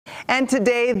And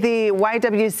today, the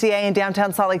YWCA in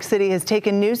downtown Salt Lake City has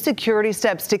taken new security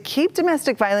steps to keep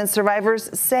domestic violence survivors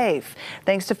safe.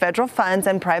 Thanks to federal funds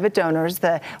and private donors,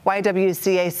 the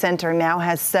YWCA Center now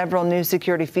has several new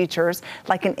security features,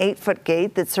 like an 8-foot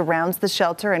gate that surrounds the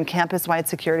shelter and campus-wide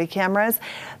security cameras.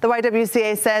 The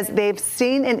YWCA says they've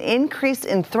seen an increase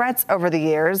in threats over the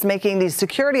years, making these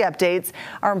security updates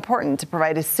are important to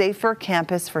provide a safer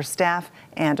campus for staff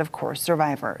and, of course,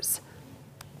 survivors.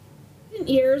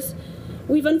 Years,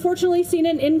 we've unfortunately seen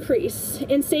an increase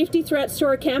in safety threats to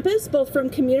our campus, both from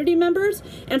community members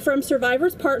and from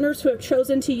survivors' partners who have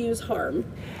chosen to use harm.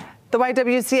 The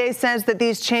YWCA says that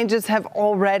these changes have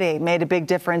already made a big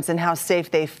difference in how safe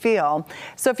they feel.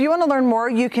 So if you want to learn more,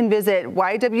 you can visit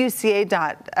ywca.utah.org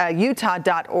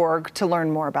to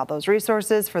learn more about those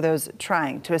resources for those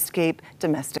trying to escape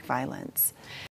domestic violence.